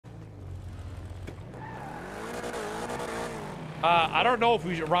I don't know if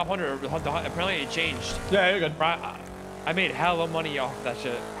we should rob Hunter. Apparently it changed. Yeah, you're good. I made hella money off that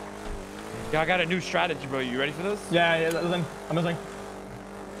shit. Yeah, I got a new strategy, bro. You ready for this? Yeah, listen. I'm listening.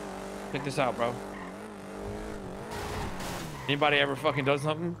 Check this out, bro. Anybody ever fucking does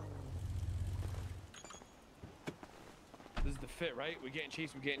something? This is the fit, right? We're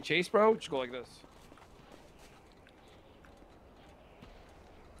getting chased, bro. Just go like this.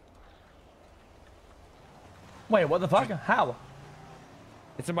 Wait, what the fuck? How?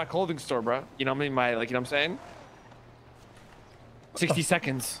 It's in my clothing store, bro. You know what I mean? You know what I'm saying? 60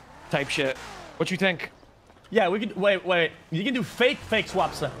 seconds type shit. What you think? Yeah, we could. Wait. You can do fake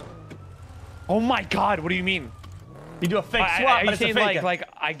swaps. Oh my god, what do you mean? You do a fake swap, but it's a fake. Like,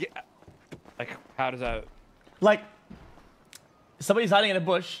 how does that? Like, somebody's hiding in a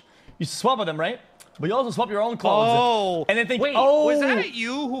bush. You swap with them, right? But you also swap your own clothes. Oh. And then think, wait, oh. was that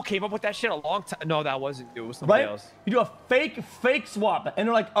you who came up with that shit a long time? No, that wasn't you. It was somebody else. You do a fake swap. And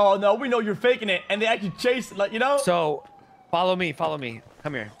they're like, oh, no, we know you're faking it. And they actually chase, like, you know? So, follow me.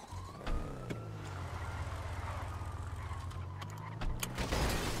 Come here.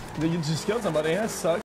 You just killed somebody. That sucks.